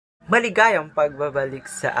Maligayang pagbabalik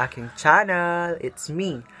sa aking channel. It's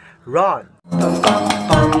me, Ron.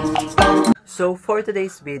 So for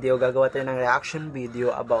today's video, gagawa tayo ng reaction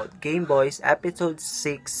video about Gameboys episode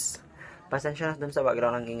 6. Pasensya na dun sa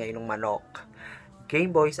background ng ingay ng manok.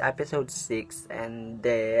 Gameboys episode 6, and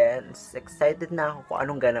then excited na ako kung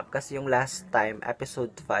anong ganap kasi yung last time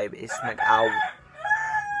episode 5 is nag-aw.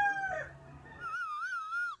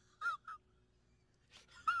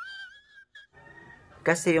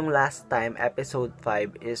 Kasi yung last time, episode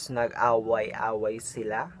 5, is nag-away-away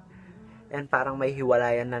sila. And parang may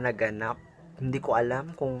hiwalayan na naganap. Hindi ko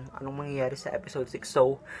alam kung anong mangyayari sa episode 6.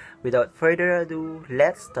 So, without further ado,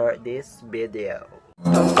 let's start this video.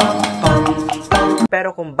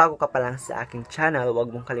 Pero kung bago ka pa lang sa aking channel, huwag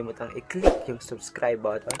mong kalimutang i-click yung subscribe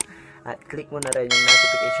button. At click mo na rin yung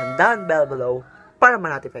notification down bell below para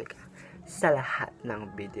ma-notify ka sa lahat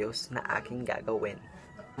ng videos na aking gagawin.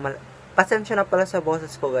 Pasensya na pala sa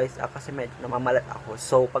boses ko guys, kasi medyo namamalat ako.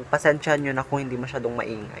 So, pagpasensya nyo na kung hindi masyadong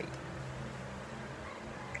maingay.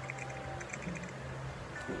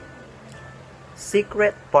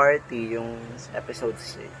 Secret Party yung episode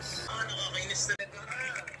 6.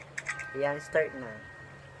 Yan, start na.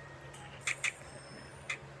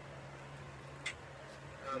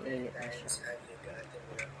 Mainit na siya.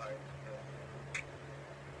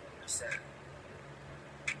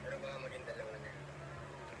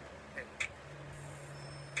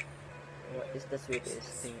 What is the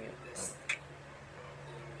sweetest thing you have?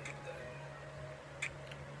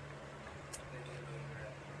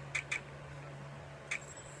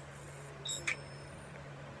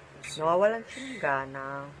 Nawawalan siya ng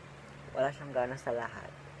gana. Wala siyang gana sa lahat.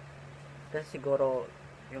 Kasi siguro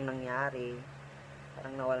yung nangyari,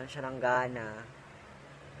 parang nawalan siya ng gana.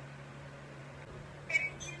 Pero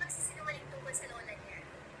hindi magsisinungaling tungkol sa lola niya.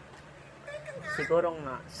 Siguro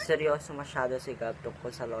nga, seryoso masyado si Gab tungkol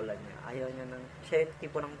sa lola niya. Ayaw niya ng, siya yung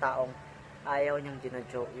tipo ng taong ayaw niyang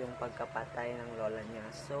ginajoke yung pagkapatay ng lola niya.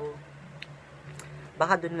 So,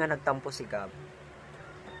 baka dun nga nagtampo si Gab.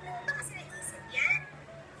 Baka kasi naisip yan.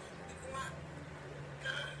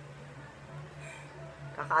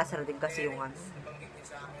 Kakaasar din kasi yung ano,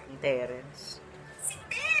 yung Terence. Si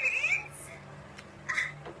Terence?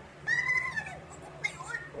 Paano naman nagugok na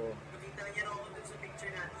yun? Oh. Nakita niya ako dun sa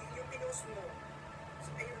picture natin, yung pinost mo. So,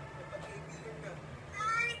 ayun, napag-ibigin na.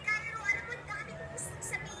 Ay, Carlo, alam mo, dami kong gustong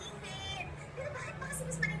sabihin. Pero bakit pa kasi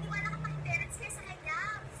mas maniniwala ka pa kay Terence kaysa kay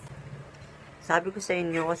Gab? Sabi ko sa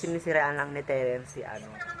inyo kasi nisiraan lang ni Terence si ano,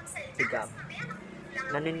 Hindi mo naman magsalita. si Gab. Mamaya makukulang ako.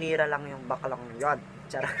 Naninira lang yung baklang yun.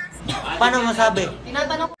 Tsara. Paano masabi?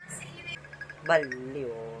 Tinatanong ko sa iyo eh.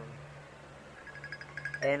 Baliw.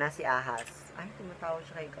 Eh na si Ahas. Ay, tumatawag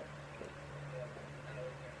siya kay Gab.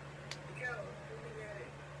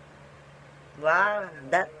 Wow,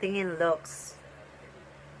 that tingin looks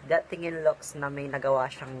na may nagawa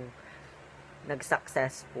siyang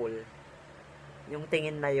nag-successful. Yung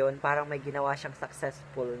tingin na yon parang may ginawa siyang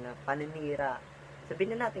successful na paninira.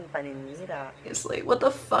 Sabihin na natin paninira. It's like, what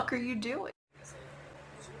the fuck are you doing?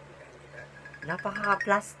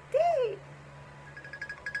 Napaka-plastic!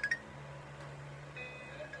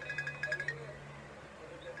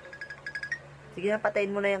 Sige na,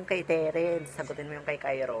 patayin mo na yung kay Terence. Sagutin mo yung kay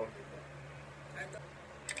Cairo.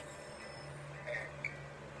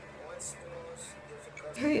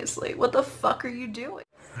 Seriously, what the fuck are you doing?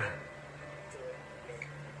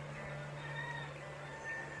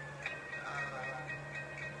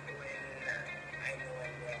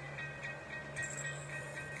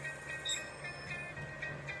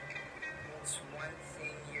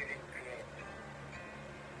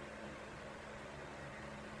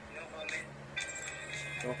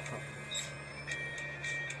 Okay.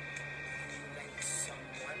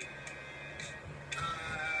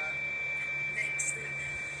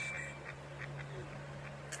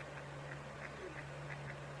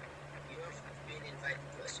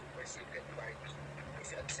 Secret party.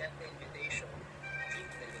 If you accept the invitation, click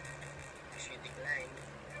the link. If you decline,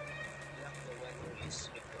 block the one who is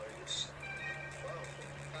victorious. Wow,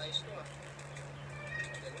 ayos to ah.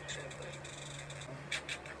 Galing syempre.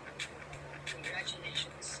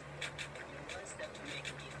 Congratulations. You're one step to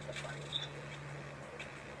making it the party.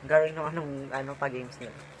 Galing nung ano pa games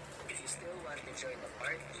nila. If you still want to join the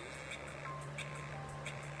party,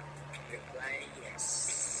 reply yes.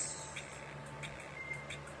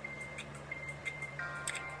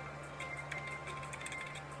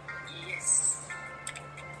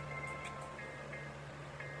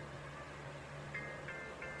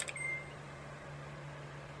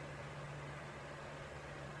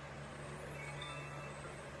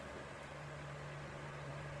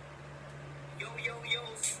 Yo, yo, yo,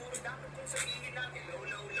 siguro dapat kong sabihin natin, low,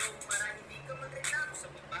 low, low.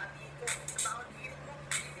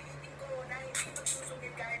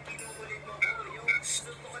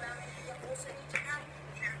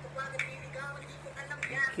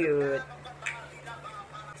 cute.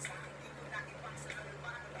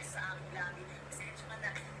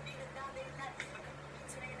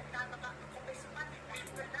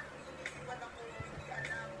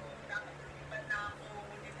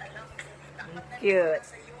 Cute.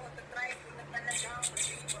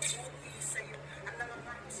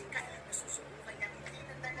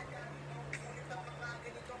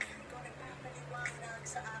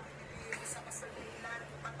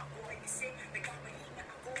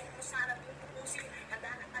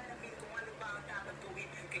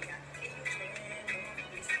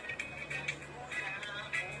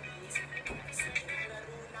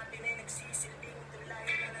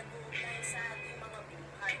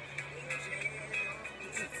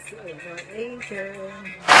 Angel.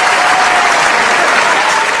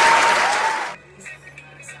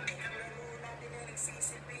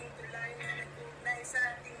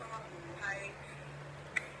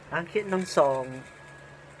 Ang cute ng song.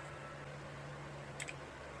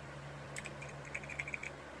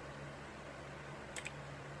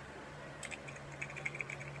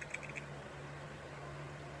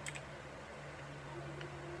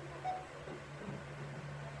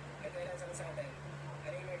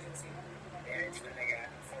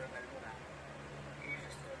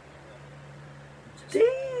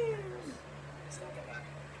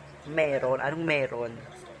 Meron? Anong meron?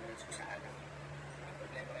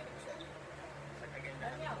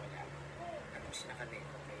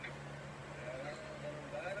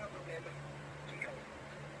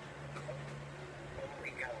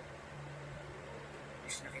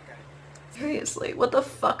 Seriously, what the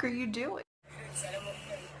fuck are you doing?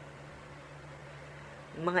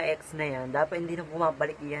 Yung mga ex na yan, dapat hindi na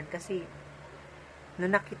bumabalik yan kasi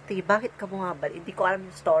nanakiti, bakit ka bumabalik? Hindi ko alam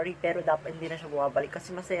yung story, pero dapat hindi na siya bumabalik kasi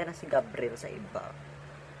masaya na si Gabriel sa iba.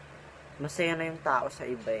 Masaya na yung tao sa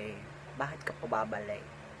iba eh. Bakit ka pababalik?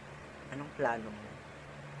 Anong plano mo?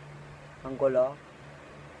 Ang gulo?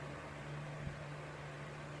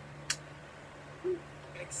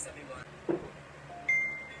 Sabi mo,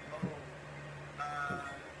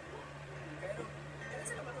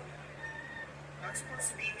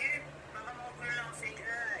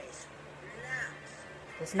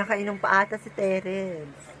 Tapos nakainom pa ata si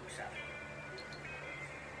Terence.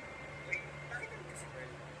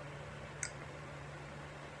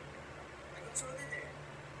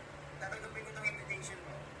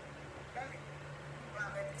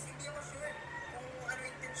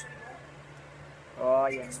 Oh,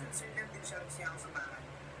 yan.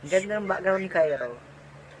 Ang ganda ng background ni Cairo.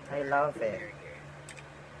 I love it.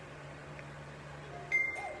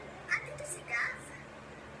 Andito si Gaz?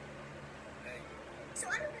 So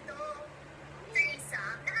ano ba to? Teresa,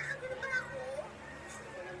 nakakagulo ba ako?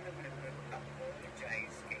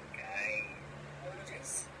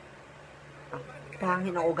 Ang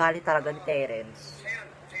pangin ang ugali talaga ni Terence.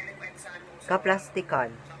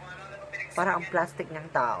 Kaplastikan. Para ang plastic niyang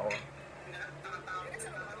tao.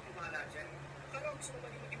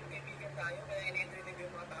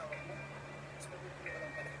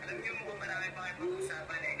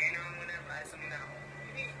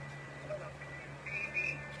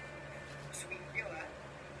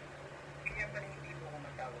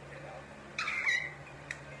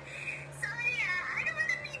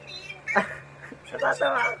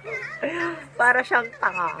 Natatawa ako. Para siyang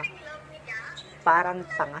tanga. Parang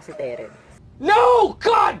tanga si Terence. No!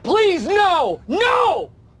 God, please, no!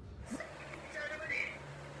 No!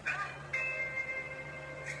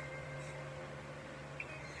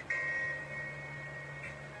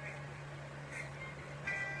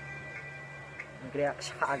 Nag-react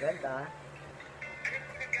siya kaagad ah.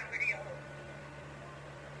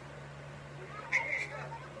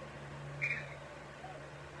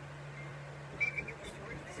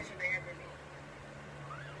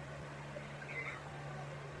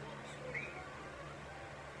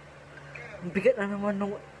 Ang bigat na naman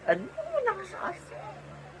nung... Ano naman nakasaas?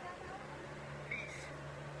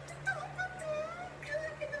 Totoo ba to?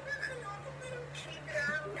 Grabe naman kaloko parang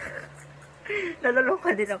K-drama. Naloloka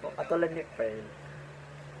din ako, katulad ni Pearl.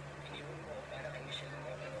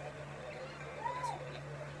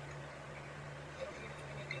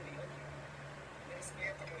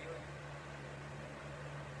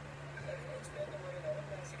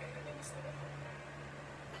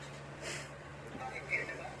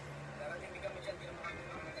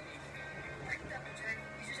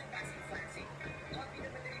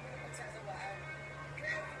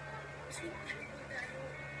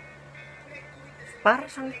 Para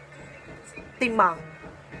siyang timang.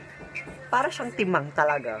 Para siyang timang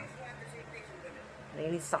talaga.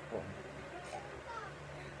 Nainis ako.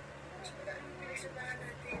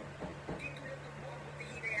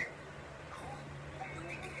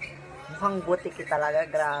 Mukhang butiki talaga,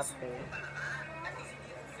 grabe. At least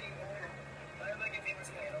hindi yung favor. Para maging famous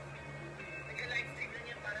kayo. Nagka-livestream lang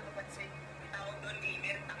yan para mapansin. Tawag doon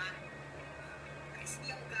gamer, taka. Kasi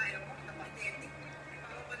hindi ako gaya mo, napathetic.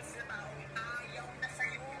 Para mapansin sa tao, ayaw na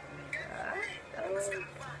sa'yo. Mas ka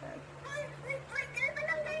pa. Hoy, girl,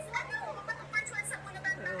 Batang guys, ano? Batang virtual sa muna ba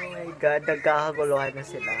Oh kayo? my God, nagkakaguluhan na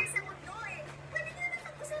sila. Sa mundo eh. Pwede nyo naman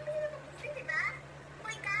pag-usapan yun ng mabuti, di ba?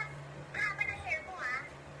 Hoy, Gab, mahaba ng hair mo ha.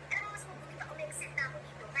 Alam mo, mas mabuti pa umexit na ako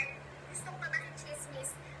dito. Kahit gusto ko pa bakit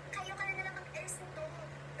chismis, kayo ka na lang mag-airs nito.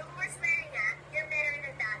 No more swearing ha. You're better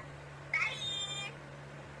than that. Bye!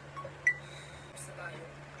 Basta tayo.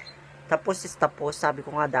 Tapos is tapos, sabi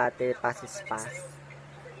ko nga dati, pass is pass. How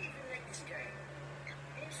can you even like this guy?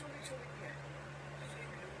 Eh, sulit-sulit niya.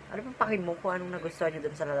 Ano bang pakin mo kung anong nagustuhan niyo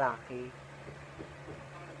dun sa lalaki?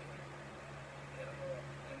 Pero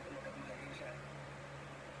alam ko magkakamahalin siya.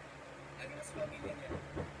 Lagi na sa pamilya niya.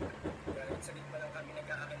 Kahit sa pa lang kami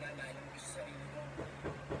nagkakakilala, alam mo gusto sa sarili mo.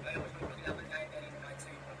 Ayaw ko siya maglaban kahit kanino kahit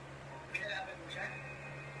sa'yo pa. Pinalaban mo siya?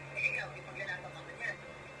 Eh ikaw, ipaglalaban ka ba niya?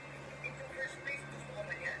 In the first place, gusto ka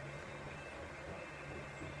ba niya?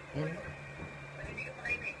 Yan. Ba't hindi ka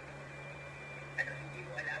makinig? Ano, hindi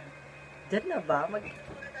mo alam? Diyan na ba? Ito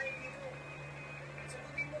na tayo dito.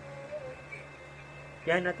 Sagutin mo kung oo o hindi.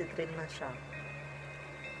 Yan, natitrain na siya.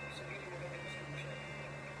 Sabihin mo kung gusto mo siya.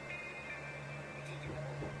 Itigil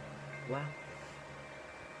ako. Wow.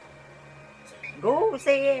 Sabihin mo, Go!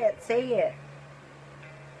 Say it! Say it!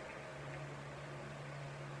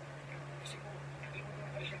 kasi mo, hindi mo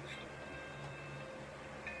naman pa siya gusto.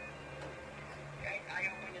 Kahit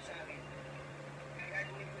ayaw pa niya sa akin,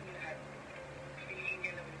 gagawin ko ni lahat. Piliin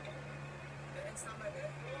niya na ito. That's not my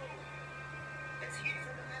bad. Let's hear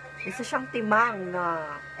from the man of the Isa siyang timang na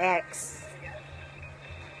ex.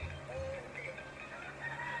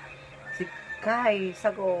 Si Kai,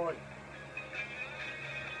 sagot.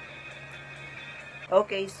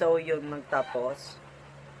 Okay, so yun nagtapos.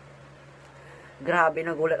 Grabe,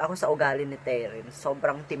 nagulat ako sa ugali ni Terence.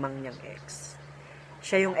 Sobrang timang niyang ex.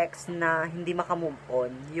 Siya yung ex na hindi makamove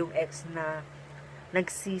on. Yung ex na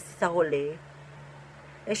nagsisi sa huli.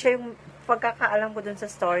 Eh, siya yung, pagkakaalam ko dun sa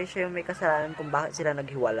story, siya yung may kasalanan kung bakit sila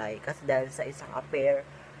naghiwalay. Kasi dahil sa isang affair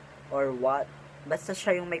or what. Basta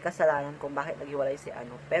siya yung may kasalanan kung bakit naghiwalay si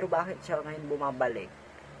ano. Pero bakit siya ngayon bumabalik?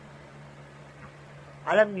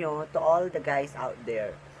 Alam nyo, to all the guys out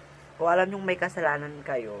there, kung alam nyo may kasalanan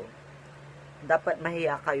kayo, dapat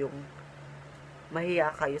mahiya kayo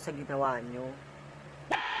sa ginawa nyo.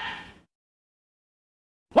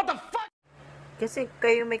 What the fuck? Kasi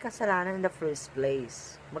kayo may kasalanan in the first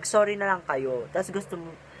place. Mag-sorry na lang kayo. Tapos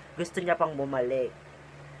gusto niya pang bumalik.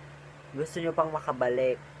 Gusto niyo pang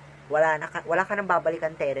makabalik. Wala ka nang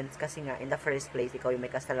babalikan, Terence, kasi nga in the first place ikaw yung may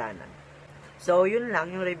kasalanan. So, yun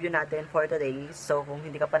lang yung review natin for today. So, kung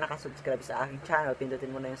hindi ka pa nakasubscribe sa aking channel,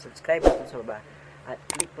 pindutin mo na yung subscribe button sa baba. At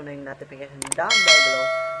click mo na yung notification down below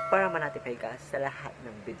para ma-notify ka sa lahat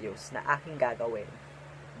ng videos na aking gagawin.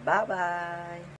 Bye-bye!